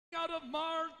out of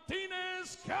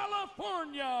Martinez,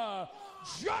 California,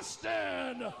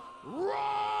 Justin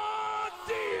Raw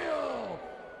Deal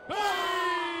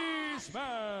Baesman.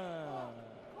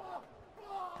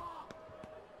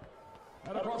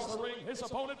 And across the ring, his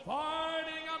opponent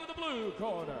fighting out of the blue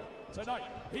corner. Tonight,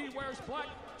 he wears black,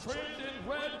 trimmed in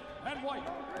red and white.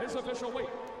 His official weight,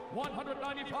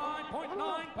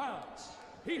 195.9 pounds.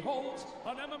 He holds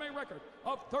an MMA record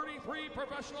of 33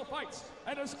 professional fights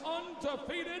and is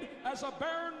undefeated as a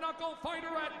bare-knuckle fighter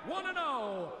at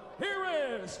 1-0. Here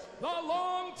is the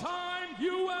longtime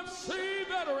UFC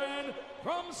veteran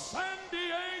from San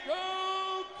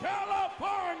Diego,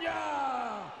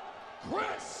 California,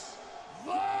 Chris the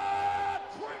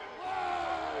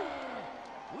Crippler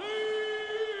Leben.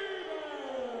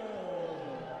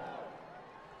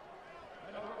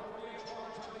 And our referee in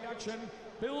charge of the action,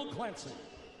 Bill Clancy.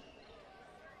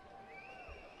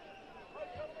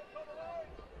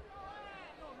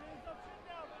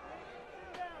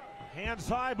 Hands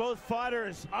high, both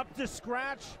fighters up to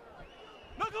scratch.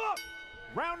 Knuckle up!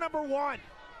 Round number one.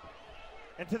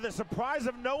 And to the surprise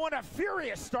of no one, a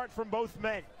furious start from both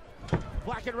men.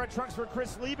 Black and red trunks for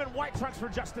Chris Leben, white trunks for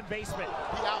Justin Baesman.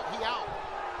 He out.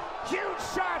 Huge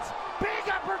shots, big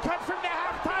uppercuts from the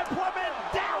halftime plummet.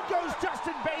 Down goes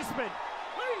Justin Baesman.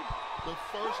 The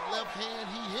first left hand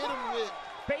he hit him with.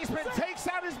 Baesman takes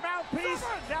out his mouthpiece,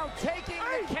 now taking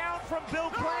the count from Bill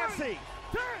Clancy.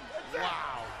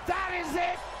 Wow. That is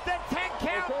it, the 10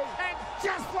 count, and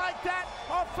just like that,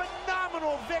 a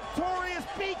phenomenal victorious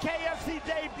BKFC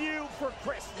debut for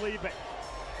Chris Leben.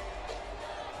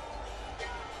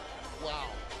 Wow.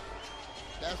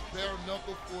 That's bare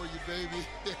knuckle for you, baby.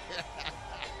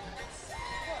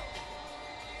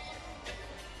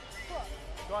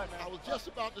 Go ahead, man. I was just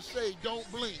about to say, don't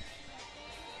blink.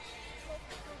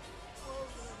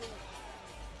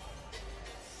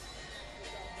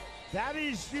 That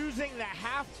is using the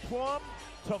half plumb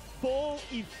to full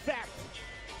effect.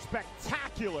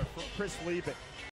 Spectacular from Chris Leben.